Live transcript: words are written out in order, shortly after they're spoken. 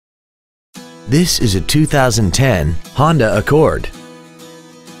This is a 2010 Honda Accord.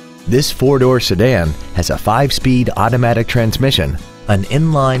 This four-door sedan has a 5-speed automatic transmission, an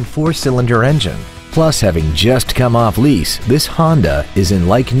inline 4-cylinder engine. Plus, having just come off lease, this Honda is in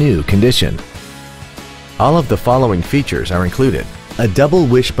like-new condition. All of the following features are included: a double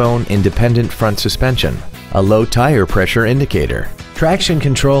wishbone independent front suspension, a low tire pressure indicator, traction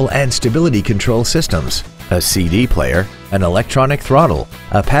control and stability control systems, a CD player, an electronic throttle,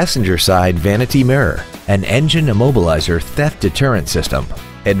 a passenger side vanity mirror, an engine immobilizer theft deterrent system,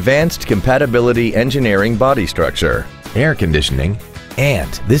 advanced compatibility engineering body structure, air conditioning,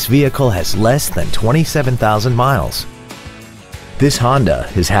 and this vehicle has less than 27,000 miles. This Honda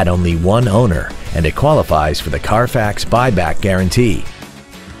has had only one owner and it qualifies for the Carfax buyback guarantee.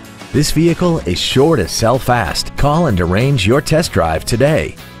 This vehicle is sure to sell fast. Call and arrange your test drive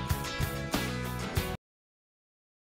today.